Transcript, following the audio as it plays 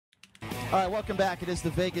All right, welcome back. It is the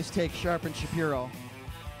Vegas Take, Sharp and Shapiro.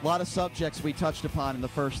 A lot of subjects we touched upon in the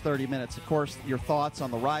first 30 minutes. Of course, your thoughts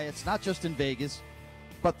on the riots, not just in Vegas,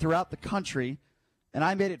 but throughout the country. And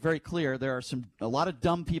I made it very clear there are a lot of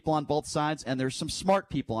dumb people on both sides, and there's some smart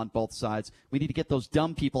people on both sides. We need to get those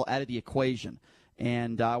dumb people out of the equation.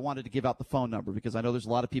 And I wanted to give out the phone number because I know there's a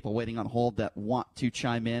lot of people waiting on hold that want to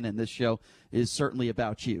chime in, and this show is certainly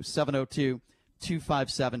about you.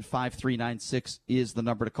 702-257-5396 is the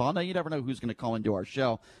number to call. Now, you never know who's going to call into our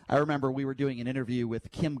show. I remember we were doing an interview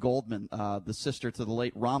with Kim Goldman, the sister to the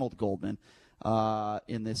late Ronald Goldman,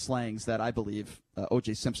 in the slangs that I believe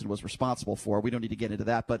O.J. Simpson was responsible for. We don't need to get into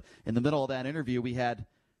that. But in the middle of that interview, we had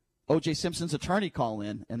O.J. Simpson's attorney call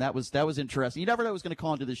in, and that was interesting. You never know who's going to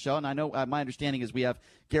call into the show, and I know my understanding is we have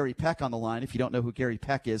Gary Peck on the line. If you don't know who Gary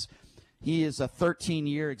Peck is, he is a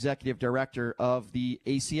 13-year executive director of the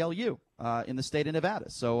ACLU in the state of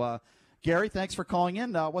Nevada. So, Gary, thanks for calling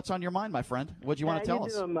in. What's on your mind, my friend? What do you want to tell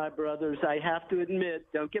us? How you doing, my brothers? I have to admit,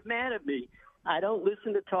 don't get mad at me. I don't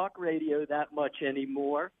listen to talk radio that much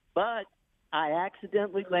anymore, but I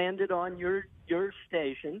accidentally landed on your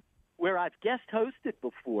station where I've guest hosted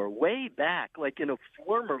before, way back, like in a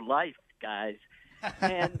former life, guys.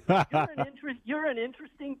 And you're an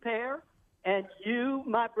interesting pair. And you,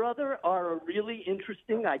 my brother, are a really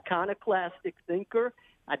interesting, iconoclastic thinker.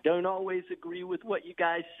 I don't always agree with what you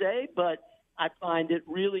guys say, but I find it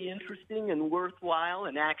really interesting and worthwhile,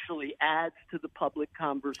 and actually adds to the public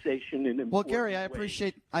conversation in important Well, Gary, I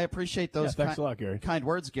ways. appreciate those thanks a lot, Gary. Kind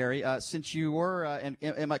words, Gary. Since you were, and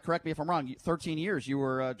correct me if I'm wrong, 13 years you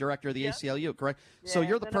were director of the ACLU, correct? Yeah, so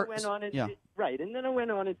you're the Right, and then I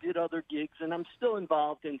went on and did other gigs, and I'm still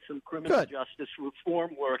involved in some criminal justice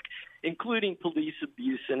reform work, including police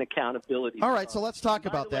abuse and accountability. All right, so let's talk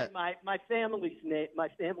about that. My family's name,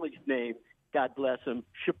 God bless him,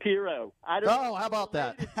 Shapiro. How about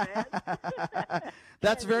that?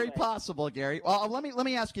 That's very possible, Gary. Well, let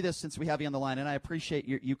me ask you this, since we have you on the line, and I appreciate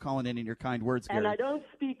you calling in and your kind words, Gary. And I don't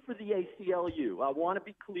speak for the ACLU. I want to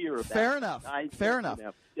be clear about Fair enough.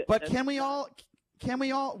 But can we all?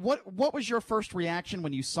 What was your first reaction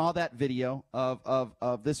when you saw that video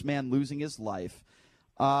of this man losing his life?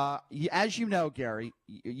 As you know, Gary,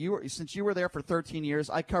 since you were there for 13 years,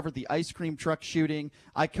 I covered the ice cream truck shooting.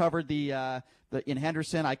 I covered the in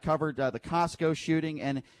Henderson. I covered the Costco shooting,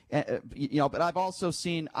 and but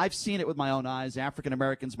I've seen it with my own eyes. African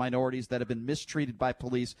Americans, minorities that have been mistreated by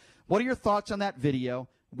police. What are your thoughts on that video?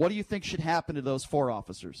 What do you think should happen to those 4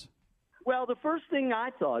 officers? Well, the first thing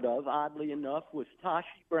I thought of, oddly enough, was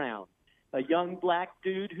Tashi Brown, a young black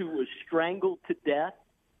dude who was strangled to death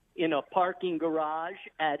in a parking garage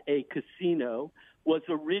at a casino, was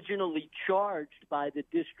originally charged by the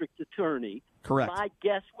district attorney. Correct. My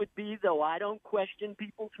guess would be, though I don't question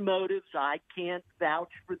people's motives, I can't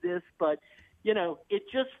vouch for this, but, it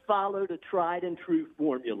just followed a tried and true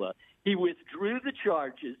formula. He withdrew the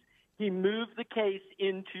charges. He moved the case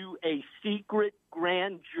into a secret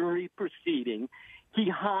grand jury proceeding. He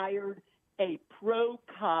hired a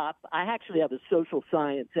pro-cop. I actually have a social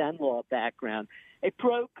science and law background. A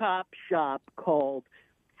pro-cop shop called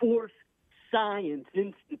Force Science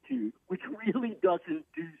Institute, which really doesn't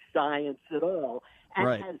do science at all,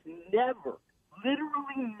 and has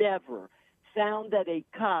literally never found that a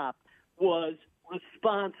cop was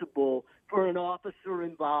responsible for an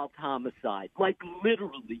officer-involved homicide. Like,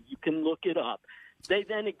 literally, you can look it up. They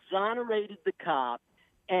then exonerated the cop,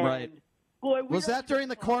 and boy, was that during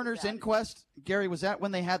the coroner's inquest, Gary? Was that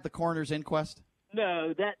when they had the coroner's inquest?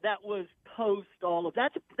 No, that was post all of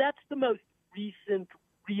that. That's the most recent,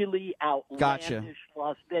 really outlandish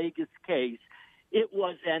Las Vegas case. It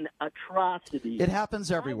was an atrocity. It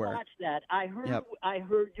happens everywhere. I watched that. I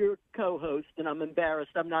heard your co-host, and I'm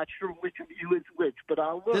embarrassed. I'm not sure which of you is which, but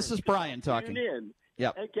I'll learn. This is Brian talking. Tune in.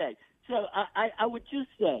 Yep. Okay. So I would just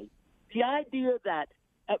say the idea that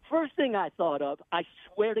first thing I thought of, I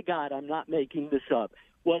swear to God, I'm not making this up,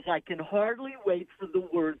 was I can hardly wait for the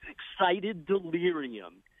words excited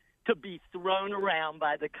delirium to be thrown around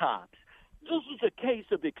by the cops. This is a case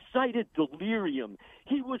of excited delirium.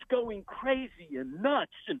 He was going crazy and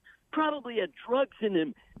nuts and probably had drugs in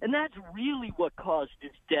him, and that's really what caused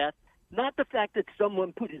his death, not the fact that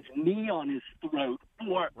someone put his knee on his throat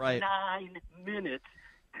for 9 minutes,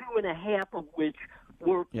 2.5 of which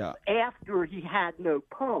were after he had no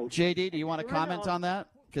pulse. JD, do you want to comment on that?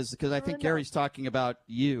 Because I think Gary's talking about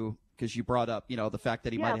you, because you brought up, the fact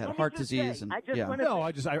that he might have had heart disease. I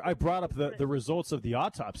brought up the results of the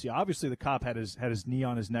autopsy. Obviously, the cop had his knee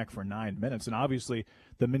on his neck for 9 minutes, and obviously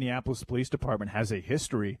the Minneapolis Police Department has a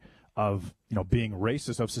history being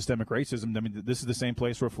racist, of systemic racism. I mean, this is the same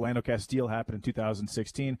place where Philando Castile happened in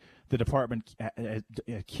 2016. The department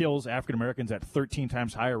kills African Americans at 13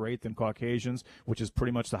 times higher rate than Caucasians, which is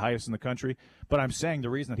pretty much the highest in the country. But I'm saying the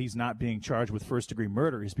reason that he's not being charged with first-degree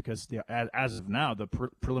murder is because, as of now, the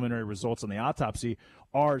preliminary results on the autopsy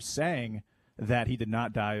are saying that he did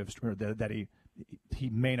not die of, or that he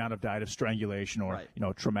may not have died of strangulation or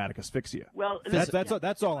traumatic asphyxia. Well,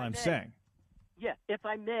 that's all I'm saying. Yeah, if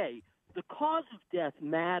I may, the cause of death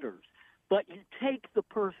matters, but you take the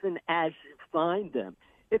person as you find them.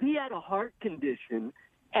 If he had a heart condition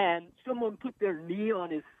and someone put their knee on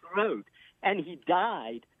his throat and he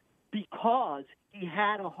died because he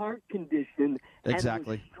had a heart condition and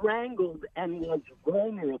was strangled and was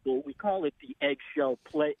vulnerable, we call it the eggshell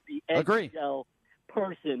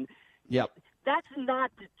person. Yep. That's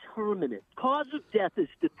not determinate. Cause of death is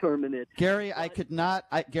determinate. Gary, I could not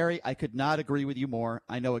agree with you more.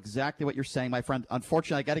 I know exactly what you're saying, my friend.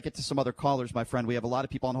 Unfortunately, I got to get to some other callers, my friend. We have a lot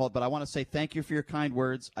of people on hold, but I want to say thank you for your kind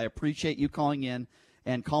words. I appreciate you calling in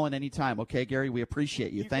and calling anytime. Okay, Gary, we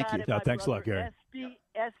appreciate you. Thank you. Thanks a lot, Gary.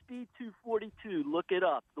 SB 242, look it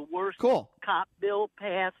up. The worst cop bill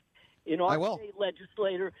passed in our state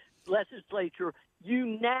legislature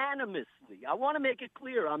unanimously. I want to make it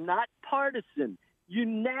clear, I'm not partisan.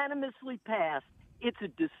 Unanimously passed. It's a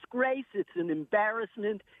disgrace. It's an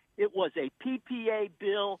embarrassment. It was a PPA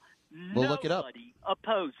bill. We'll look it up. Nobody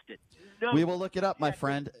opposed it. We will look it up, my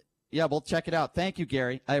friend. Yeah, we'll check it out. Thank you,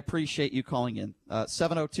 Gary. I appreciate you calling in.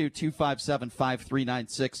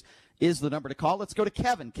 702-257-5396 is the number to call. Let's go to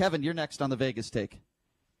Kevin. Kevin, you're next on the Vegas Take.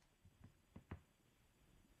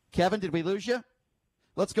 Kevin, did we lose you?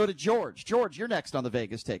 Let's go to George. George, you're next on the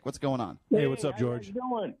Vegas Take. What's going on? Hey, what's up, George? How you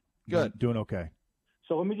doing? Good. Doing okay.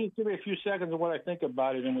 So let me just give you a few seconds of what I think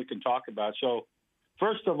about it, and we can talk about it. So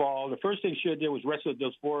first of all, the first thing she did was arrest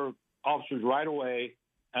those 4 officers right away,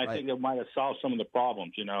 and I think that might have solved some of the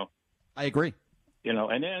problems, I agree.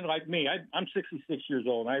 And then like me, I'm 66 years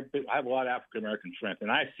old, and I have a lot of African-American friends,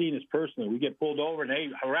 and I've seen this personally. We get pulled over, and they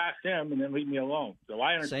harass him and then leave me alone. So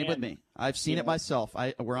I understand. Same with me. I've seen it myself.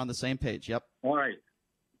 We're on the same page. Yep. All right.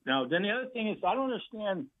 Now, then the other thing is I don't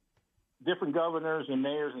understand different governors and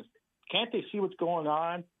mayors. Can't they see what's going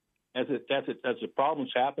on as the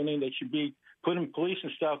problem's happening? They should be putting police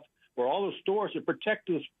and stuff where all those stores to protect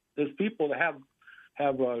those people that have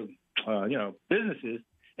businesses,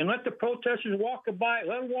 and let the protesters walk by.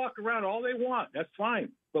 Let them walk around all they want. That's fine.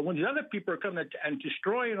 But when the other people are coming and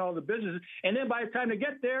destroying all the businesses, and then by the time they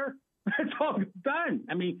get there, it's all done.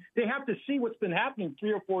 I mean, they have to see what's been happening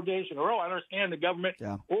 3 or 4 days in a row. I understand the government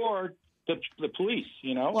or the police,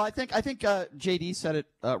 Well, I think JD said it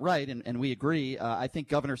right, and we agree. I think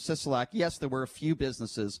Governor Sisolak, yes, there were a few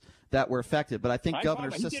businesses that were affected, but I think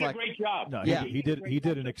Governor Sisolak did a great job. No, he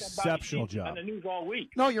did an exceptional job. On the news all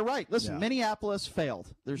week. No, you're right. Listen, Minneapolis failed.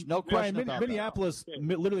 There's no question about Minneapolis,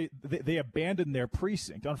 literally, they abandoned their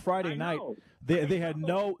precinct on Friday night. They had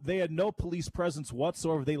no police presence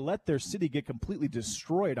whatsoever. They let their city get completely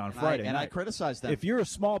destroyed on Friday night. I criticized them. If you're a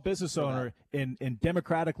small business owner in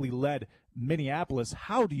democratically led Minneapolis,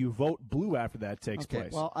 how do you vote blue after that takes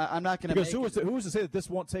place? Well, I'm not going to. Because who is to say that this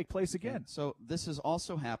won't take place again? So this has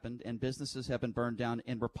also happened, and businesses have been burned down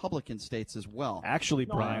in Republican states as well. Actually,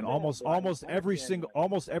 Brian, almost every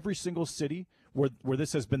single city where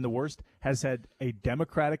this has been the worst has had a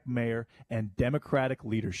Democratic mayor and Democratic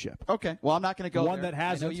leadership. Okay, well, I'm not going to go one there. that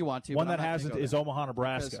hasn't. I know you want to. One that hasn't is Omaha,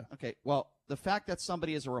 Nebraska. Well, the fact that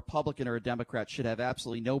somebody is a Republican or a Democrat should have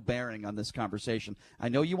absolutely no bearing on this conversation. I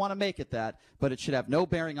know you want to make it that, but it should have no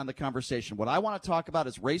bearing on the conversation. What I want to talk about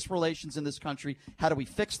is race relations in this country. How do we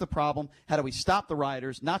fix the problem? How do we stop the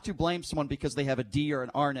rioters? Not to blame someone because they have a D or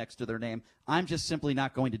an R next to their name. I'm just simply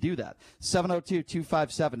not going to do that.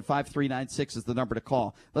 702-257-5396 is the number to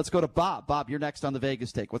call. Let's go to Bob. Bob, you're next on the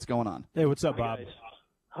Vegas Take. What's going on? Hey, what's up, Bob?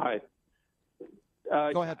 Hi.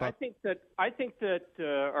 Go ahead, Bob. I think that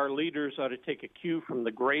our leaders ought to take a cue from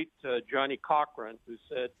the great Johnny Cochran, who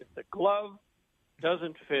said, "If the glove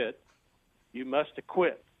doesn't fit, you must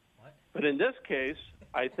acquit." What? But in this case,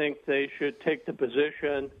 I think they should take the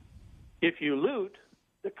position: if you loot,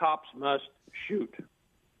 the cops must shoot.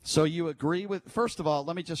 So you agree with, first of all,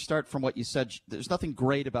 let me just start from what you said. There's nothing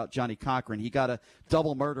great about Johnny Cochran. He got a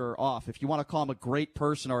double murderer off. If you want to call him a great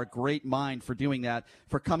person or a great mind for doing that,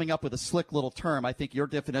 for coming up with a slick little term, I think your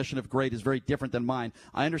definition of great is very different than mine.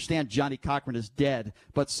 I understand Johnny Cochran is dead,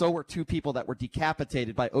 but so were 2 people that were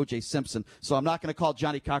decapitated by O.J. Simpson. So I'm not going to call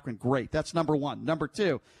Johnny Cochran great. That's number one. Number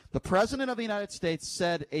two, the President of the United States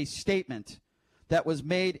said a statement that was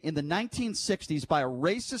made in the 1960s by a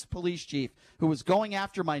racist police chief who was going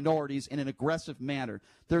after minorities in an aggressive manner.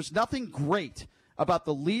 There's nothing great about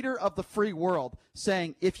the leader of the free world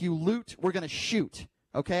saying, if you loot, we're going to shoot.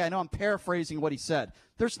 Okay, I know I'm paraphrasing what he said.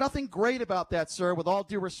 There's nothing great about that, sir, with all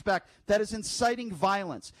due respect. That is inciting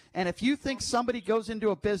violence. And if you think somebody goes into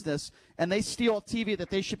a business and they steal a TV that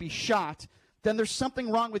they should be shot, then there's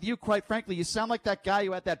something wrong with you, quite frankly. You sound like that guy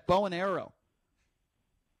who had that bow and arrow.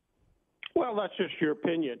 Well, that's just your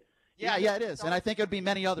opinion. Yeah, it is. And I think it would be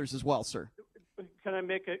many others as well, sir. Can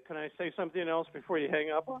I say something else before you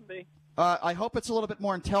hang up on me? I hope it's a little bit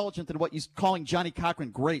more intelligent than what you're calling Johnny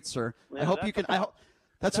Cochran great, sir. Yeah, I hope you can.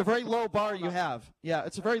 That's a very low bar you have. Yeah,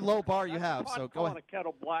 it's a very low bar you have. So go ahead. A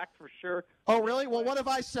kettle black for sure. Oh, really? Well, what have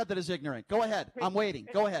I said that is ignorant? Go ahead. I'm waiting.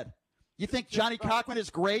 Go ahead. You think Johnny Cochran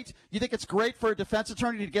is great? You think it's great for a defense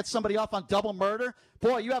attorney to get somebody off on double murder?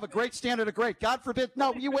 Boy, you have a great standard of great. God forbid.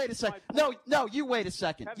 No, you wait a second. No, you wait a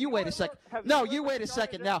second. You wait a second. No, you wait a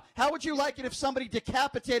second now. How would you like it if somebody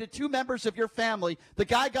decapitated 2 members of your family? The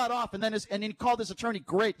guy got off and then he called his attorney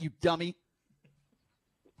great, you dummy.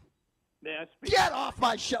 Get off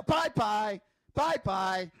my show. Bye-bye.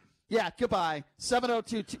 Bye-bye. Yeah, goodbye.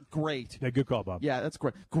 702. Great. Yeah, good call, Bob. Yeah, that's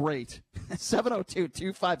great. Great.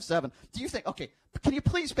 702-257. Do you think, okay, can you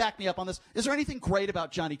please back me up on this? Is there anything great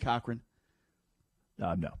about Johnny Cochran?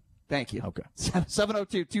 No. Thank you. Okay.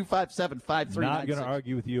 702-257-5396. Not going to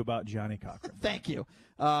argue with you about Johnny Cochran. Thank you.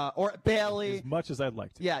 Or Bailey. As much as I'd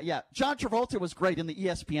like to. Yeah. John Travolta was great in the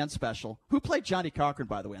ESPN special. Who played Johnny Cochran,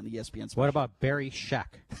 by the way, on the ESPN special? What about Barry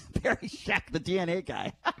Scheck? Barry Scheck, the DNA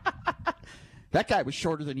guy. That guy was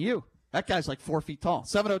shorter than you. That guy's like 4 feet tall.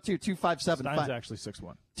 702-257. Stein's actually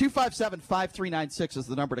 6'1". 257-5396 is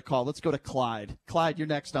the number to call. Let's go to Clyde. Clyde, you're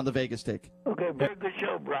next on the Vegas Take. Okay, very good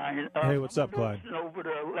show, Brian. Hey, what's up, Clyde? Over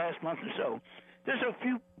the last month or so, there's a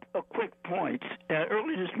few quick points.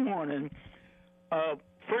 Early this morning,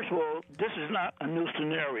 first of all, this is not a new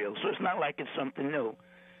scenario, so it's not like it's something new.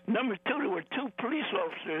 Number two, there were 2 police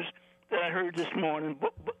officers that I heard this morning,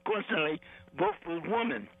 coincidentally, both were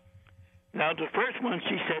women. Now, the first one,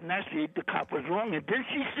 she said, naturally, the cop was wrong. And then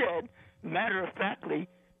she said, matter-of-factly,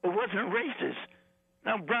 it wasn't racist.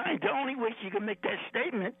 Now, Brian, the only way she could make that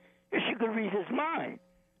statement is she could read his mind.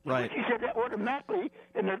 Right. She said that automatically,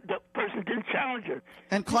 and the person didn't challenge her.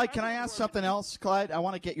 And, Clyde, can I ask something else? Clyde, I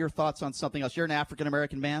want to get your thoughts on something else. You're an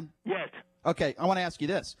African-American man? Yes. Okay, I want to ask you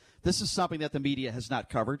this. This is something that the media has not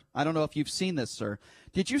covered. I don't know if you've seen this, sir.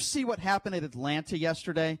 Did you see what happened in Atlanta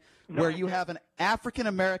yesterday, where you have an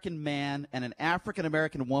African-American man and an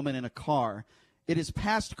African-American woman in a car? It is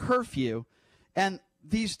past curfew, and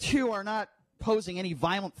these two are not posing any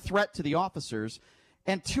violent threat to the officers,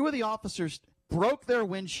 and 2 of the officers broke their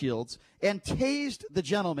windshields and tased the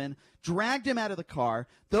gentleman, dragged him out of the car.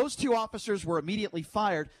 Those 2 officers were immediately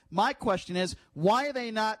fired. My question is, why are they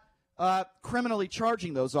not criminally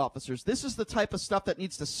charging those officers? This is the type of stuff that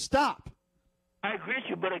needs to stop. I agree with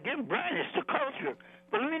you, but again, Brian, it's the culture.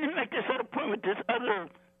 But let me make this other point with this other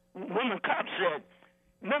woman cop said.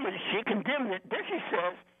 Remember, she condemned it. Then she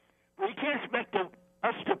says, well, you can't expect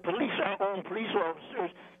us to police our own police officers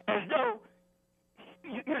as though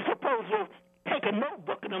you're supposed to take a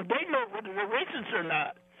notebook and them. They know whether they're racist or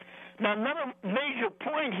not. Now, another major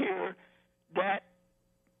point here that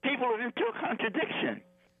people are into a contradiction.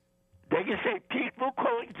 They can say peaceful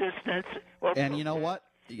coexistence. And you know what?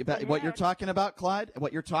 What you're talking about, Clyde,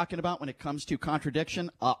 what you're talking about when it comes to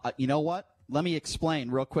contradiction, you know what? Let me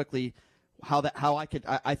explain real quickly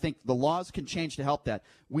I think the laws can change to help that.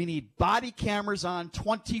 We need body cameras on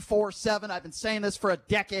 24/7. I've been saying this for a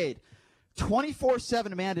decade.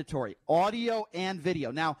 24/7 mandatory, audio and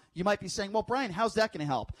video. Now, you might be saying, well, Brian, how's that going to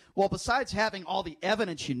help? Well, besides having all the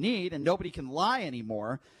evidence you need and nobody can lie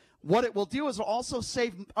anymore, what it will do is also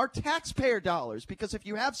save our taxpayer dollars, because if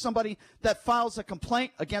you have somebody that files a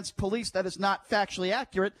complaint against police that is not factually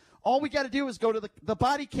accurate, all we got to do is go to the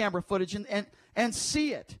body camera footage and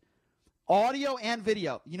see it. Audio and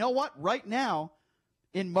video. You know what? Right now,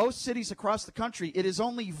 in most cities across the country, it is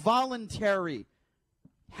only voluntary.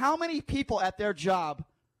 How many people at their job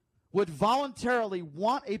would voluntarily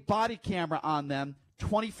want a body camera on them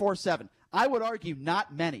 24/7? I would argue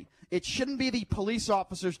not many. It shouldn't be the police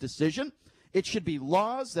officer's decision. It should be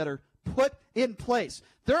laws that are put in place.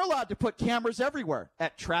 They're allowed to put cameras everywhere,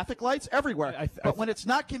 at traffic lights, everywhere. But when it's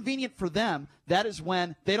not convenient for them, that is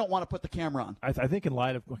when they don't want to put the camera on. I think in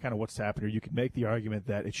light of kind of what's happened here, you could make the argument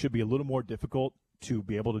that it should be a little more difficult to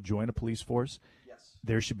be able to join a police force. Yes.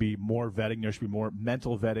 There should be more vetting. There should be more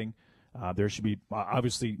mental vetting. There should be,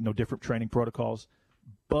 obviously, no different training protocols.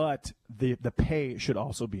 But the pay should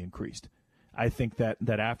also be increased. I think that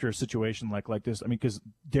after a situation like this, I mean, because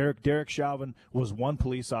Derek Chauvin was one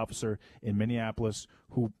police officer in Minneapolis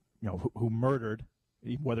who murdered,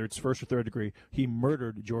 whether it's first or third degree, he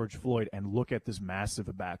murdered George Floyd, and look at this massive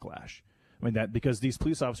backlash. I mean, that because these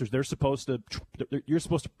police officers, you're supposed to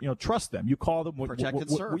trust them. You call them protect and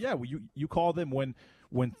serve. You call them when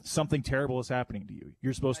something terrible is happening to you.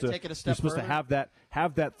 You're supposed to take it a step to have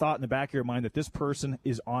that thought in the back of your mind that this person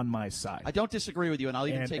is on my side. I don't disagree with you, and I'll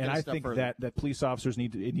even take it a step further. And I think that police officers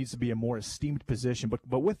needs to be a more esteemed position,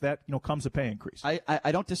 but with that comes a pay increase.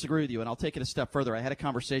 I don't disagree with you, and I'll take it a step further. I had a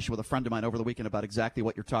conversation with a friend of mine over the weekend about exactly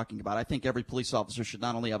what you're talking about. I think every police officer should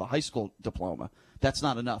not only have a high school diploma. That's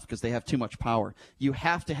not enough because they have too much power. You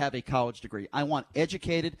have to have a college degree. I want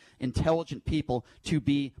educated, intelligent people to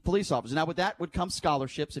be police officers. Now, with that would come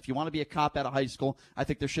scholarships. If you want to be a cop out of high school, I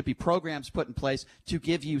think there should be programs put in place to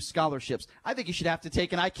give you scholarships. I think you should have to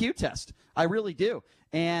take an IQ test. I really do.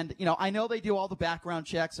 And, I know they do all the background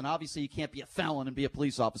checks, and obviously you can't be a felon and be a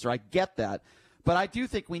police officer. I get that. But I do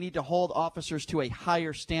think we need to hold officers to a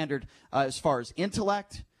higher standard as far as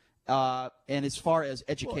intellect, and as far as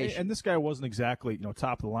education. Well, and this guy wasn't exactly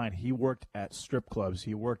top of the line. He worked at strip clubs.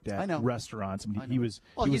 He worked at restaurants. I mean, he was.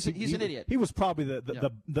 Well, he's an idiot. He was probably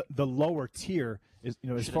the lower tier, as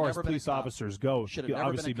far as police officers go.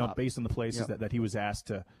 Obviously, based on the places that he was asked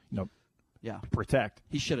to protect.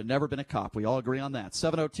 He should have never been a cop. We all agree on that.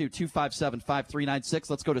 702-257-5396.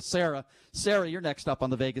 Let's go to Sarah. Sarah, you're next up on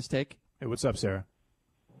the Vegas Take. Hey, what's up, Sarah?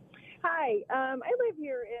 Hi, I live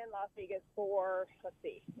here in Las Vegas for,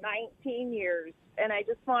 19 years, and I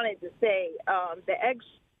just wanted to say the eggs,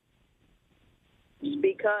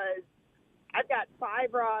 because I've got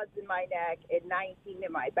 5 rods in my neck and 19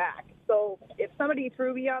 in my back. So if somebody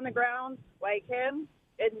threw me on the ground like him,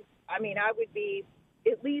 I would be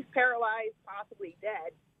at least paralyzed, possibly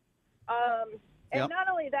dead. And not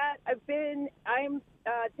only that, I'm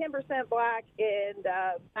 10% black and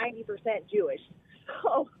 90% Jewish.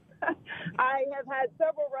 So I have had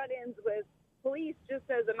several run-ins with police just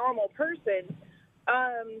as a normal person.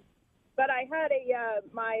 But I had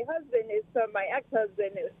my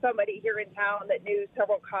ex-husband is somebody here in town that knew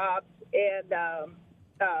several cops and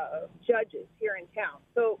judges here in town.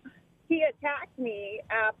 So he attacked me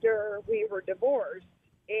after we were divorced.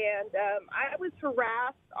 And I was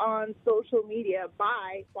harassed on social media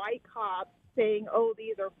by white cops saying, oh,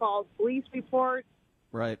 these are false police reports,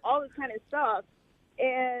 right? All this kind of stuff.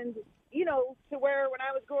 And, to where when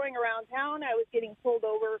I was going around town, I was getting pulled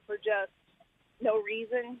over for just no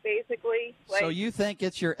reason, basically. So you think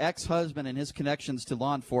it's your ex-husband and his connections to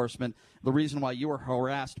law enforcement the reason why you were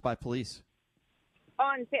harassed by police?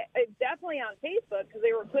 Definitely on Facebook, because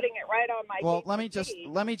they were putting it right on my Well, let me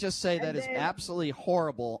just say that is absolutely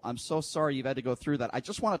horrible. I'm so sorry you've had to go through that. I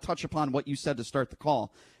just want to touch upon what you said to start the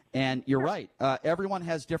call. And you're right. Everyone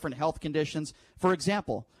has different health conditions. For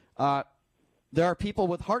example, there are people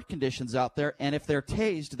with heart conditions out there, and if they're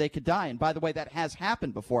tased, they could die. And by the way, that has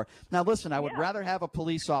happened before. Now, listen, I would rather have a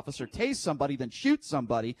police officer tase somebody than shoot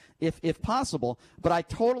somebody, if possible. But I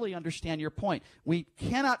totally understand your point. We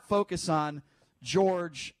cannot focus on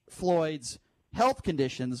George Floyd's health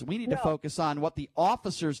conditions. We need to focus on what the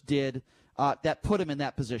officers did that put him in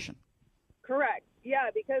that position. Correct. Yeah,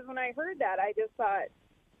 because when I heard that, I just thought,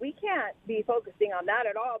 we can't be focusing on that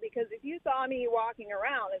at all, because if you saw me walking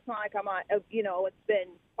around, it's not like I'm on, it's been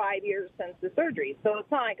 5 years since the surgery. So it's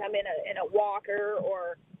not like I'm in a walker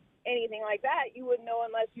or anything like that. You wouldn't know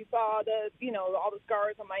unless you saw all the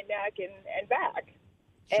scars on my neck and back.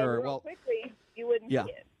 Sure. And real quickly, you wouldn't see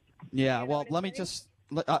it. Yeah, well, let me just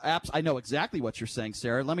I know exactly what you're saying,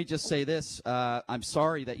 Sarah. Let me just say this. I'm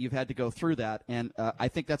sorry that you've had to go through that, and I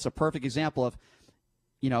think that's a perfect example of,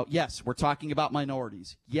 yes, we're talking about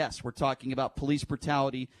minorities. Yes, we're talking about police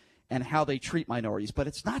brutality and how they treat minorities, but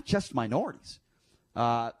it's not just minorities.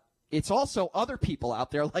 It's also other people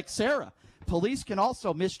out there like Sarah. Police can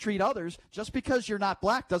also mistreat others. Just because you're not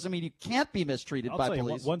black doesn't mean you can't be mistreated by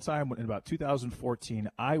police. One time in about 2014,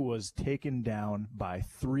 I was taken down by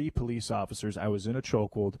 3 police officers. I was in a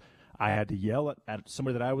chokehold. I had to yell at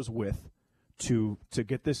somebody that I was with to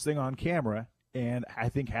get this thing on camera. And I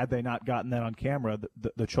think had they not gotten that on camera,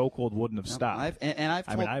 the chokehold wouldn't have stopped.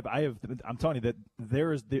 I'm telling you that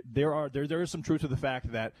there is some truth to the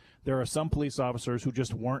fact that there are some police officers who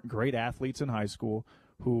just weren't great athletes in high school,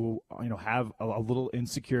 who have a little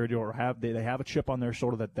insecurity or they have a chip on their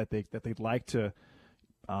shoulder that they'd like to,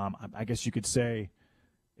 I guess you could say,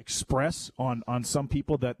 express on some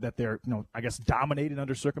people that they're dominated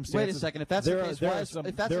under circumstances. Wait a second. If that's the case,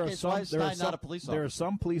 why is Stein not a police officer? There are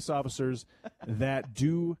some police officers that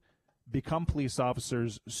do become police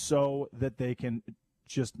officers so that they can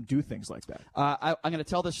just do things like that. I'm going to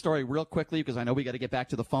tell this story real quickly because I know we got to get back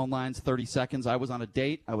to the phone lines. 30 seconds. I was on a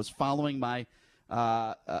date. I was following my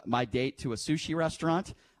date to a sushi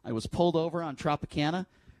restaurant. I was pulled over on Tropicana.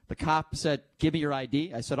 The cop said, "Give me your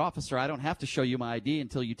ID." I said, "Officer, I don't have to show you my ID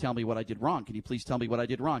until you tell me what I did wrong. Can you please tell me what I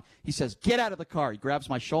did wrong?" He says, "Get out of the car." He grabs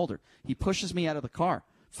my shoulder. He pushes me out of the car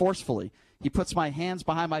forcefully. He puts my hands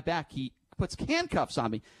behind my back. He puts handcuffs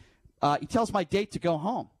on me. He tells my date to go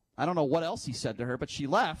home. I don't know what else he said to her, but she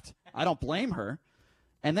left. I don't blame her.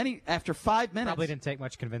 And then after 5 minutes... Probably didn't take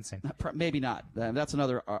much convincing. Maybe not. That's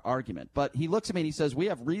another argument. But he looks at me and he says, "We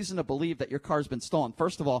have reason to believe that your car's been stolen."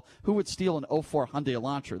 First of all, who would steal an 04 Hyundai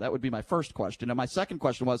Elantra? That would be my first question. And my second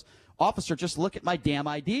question was, "Officer, just look at my damn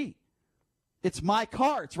ID. It's my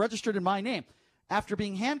car. It's registered in my name." After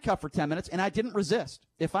being handcuffed for 10 minutes, and I didn't resist.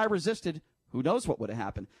 If I resisted, who knows what would have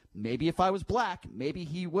happened? Maybe if I was black, maybe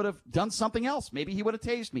he would have done something else. Maybe he would have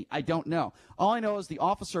tased me. I don't know. All I know is the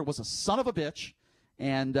officer was a son of a bitch.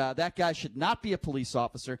 And that guy should not be a police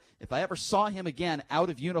officer. If I ever saw him again out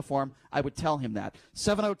of uniform, I would tell him that.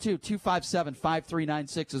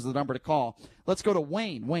 702-257-5396 is the number to call. Let's go to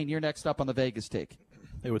Wayne. Wayne, you're next up on the Vegas Take.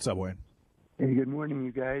 Hey, what's up, Wayne? Hey, good morning,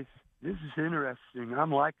 you guys. This is interesting.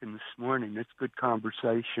 I'm liking this morning. It's good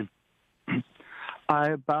conversation.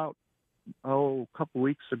 A couple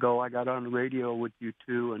weeks ago, I got on the radio with you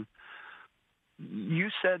two, and you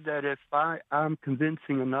said that if I'm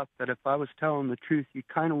convincing enough that if I was telling the truth, you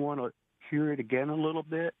kind of want to hear it again a little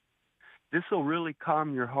bit. This will really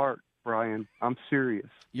calm your heart, Brian. I'm serious.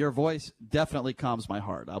 Your voice definitely calms my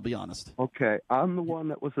heart, I'll be honest. Okay. I'm the one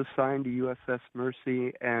that was assigned to USS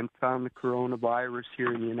Mercy and found the coronavirus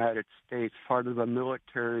here in the United States, part of the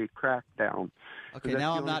military crackdown. Okay,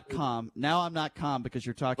 now I'm not calm. Now I'm not calm because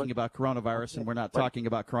you're talking about coronavirus, and we're not talking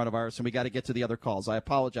about coronavirus, and we got to get to the other calls. I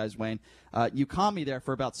apologize, Wayne. You calmed me there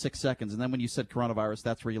for about 6 seconds, and then when you said coronavirus,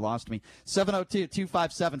 that's where you lost me.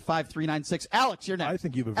 702-257-5396. Alex, you're next. I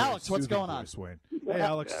think you've a very Alex, what's going on? Voice, Wayne. Hey,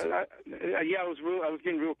 Alex. I was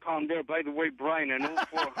getting real calm there. By the way, Brian, an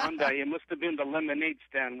 04 Hyundai, it must have been the lemonade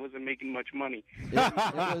stand. Wasn't making much money.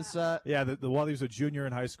 It was. While he was a junior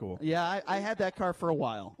in high school. Yeah, I had that car for a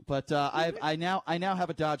while, but I now have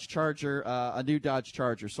a Dodge Charger, a new Dodge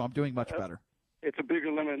Charger, so I'm doing much better. It's a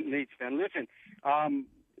bigger lemonade stand. Listen,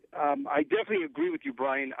 I definitely agree with you,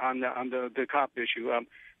 Brian, on the cop issue.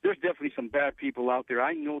 There's definitely some bad people out there.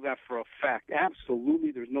 I know that for a fact. Absolutely,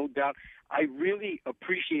 there's no doubt. I really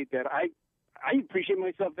appreciate that. I appreciate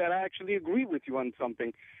myself that I actually agree with you on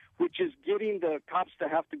something, which is getting the cops to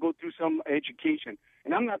have to go through some education.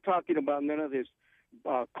 And I'm not talking about none of this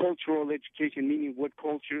cultural education, meaning what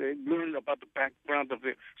culture, learn about the background of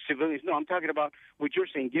the civilians. No, I'm talking about what you're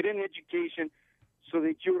saying. Get an education so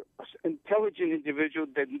that you're an intelligent individual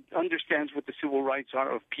that understands what the civil rights are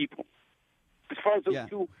of people. As far as those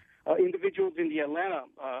two individuals in the Atlanta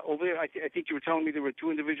over there, I think you were telling me there were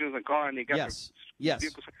two individuals in a car and they got their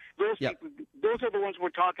vehicles. Those are the ones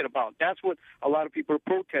we're talking about. That's what a lot of people are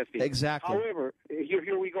protesting. Exactly. However,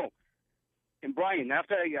 here we go. And Brian,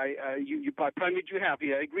 after I probably made you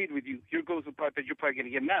happy, I agreed with you. Here goes the part that you're probably going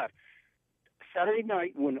to get mad. Saturday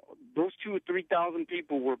night, when those 2,000 or 3,000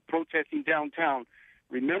 people were protesting downtown,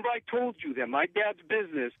 remember I told you that my dad's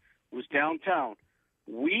business was downtown.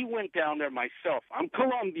 We went down there myself. I'm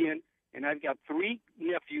Colombian, and I've got 3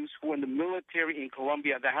 nephews who are in the military in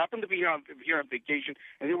Colombia that happen to be here on vacation,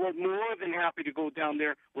 and they were more than happy to go down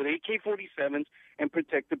there with AK-47s and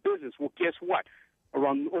protect the business. Well, guess what?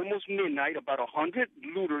 Around almost midnight, about 100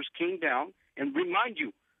 looters came down, and remind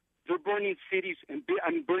you, they're burning cities and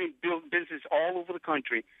burning businesses all over the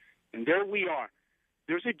country. And there we are.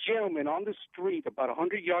 There's a gentleman on the street about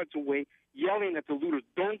 100 yards away yelling at the looters,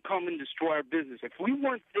 "Don't come and destroy our business." If we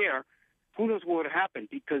weren't there, who knows what would have happened,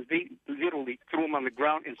 because they literally threw him on the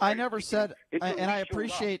ground. And I never said, and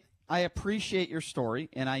I appreciate your story,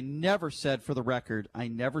 and I never said, for the record, I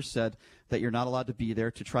never said that you're not allowed to be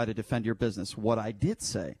there to try to defend your business. What I did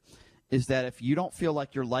say is that if you don't feel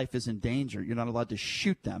like your life is in danger, you're not allowed to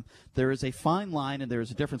shoot them. There is a fine line, and there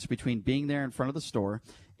is a difference between being there in front of the store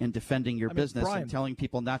and defending your business, Brian, and telling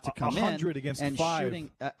people not to come 100 against and 5 shooting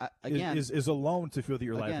again is alone to feel that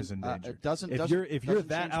your life is in danger. If you're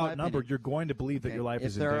that outnumbered, you're going to believe that your life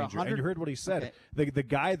is in danger. And you heard what he said. The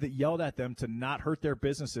guy that yelled at them to not hurt their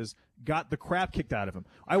businesses got the crap kicked out of him.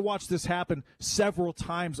 I watched this happen several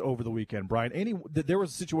times over the weekend, Brian. There was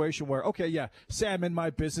a situation where, say I'm in my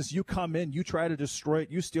business, you come in, you try to destroy it,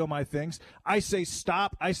 you steal my things. I say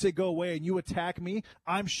stop, I say go away, and you attack me,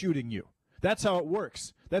 I'm shooting you. That's how it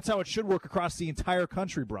works. That's how it should work across the entire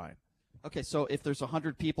country, Brian. Okay, so if there's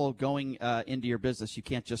 100 people going into your business, you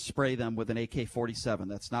can't just spray them with an AK-47.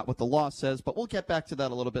 That's not what the law says, but we'll get back to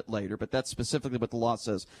that a little bit later. But that's specifically what the law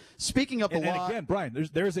says. Speaking of the law, and again, Brian,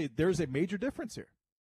 there's a major difference here.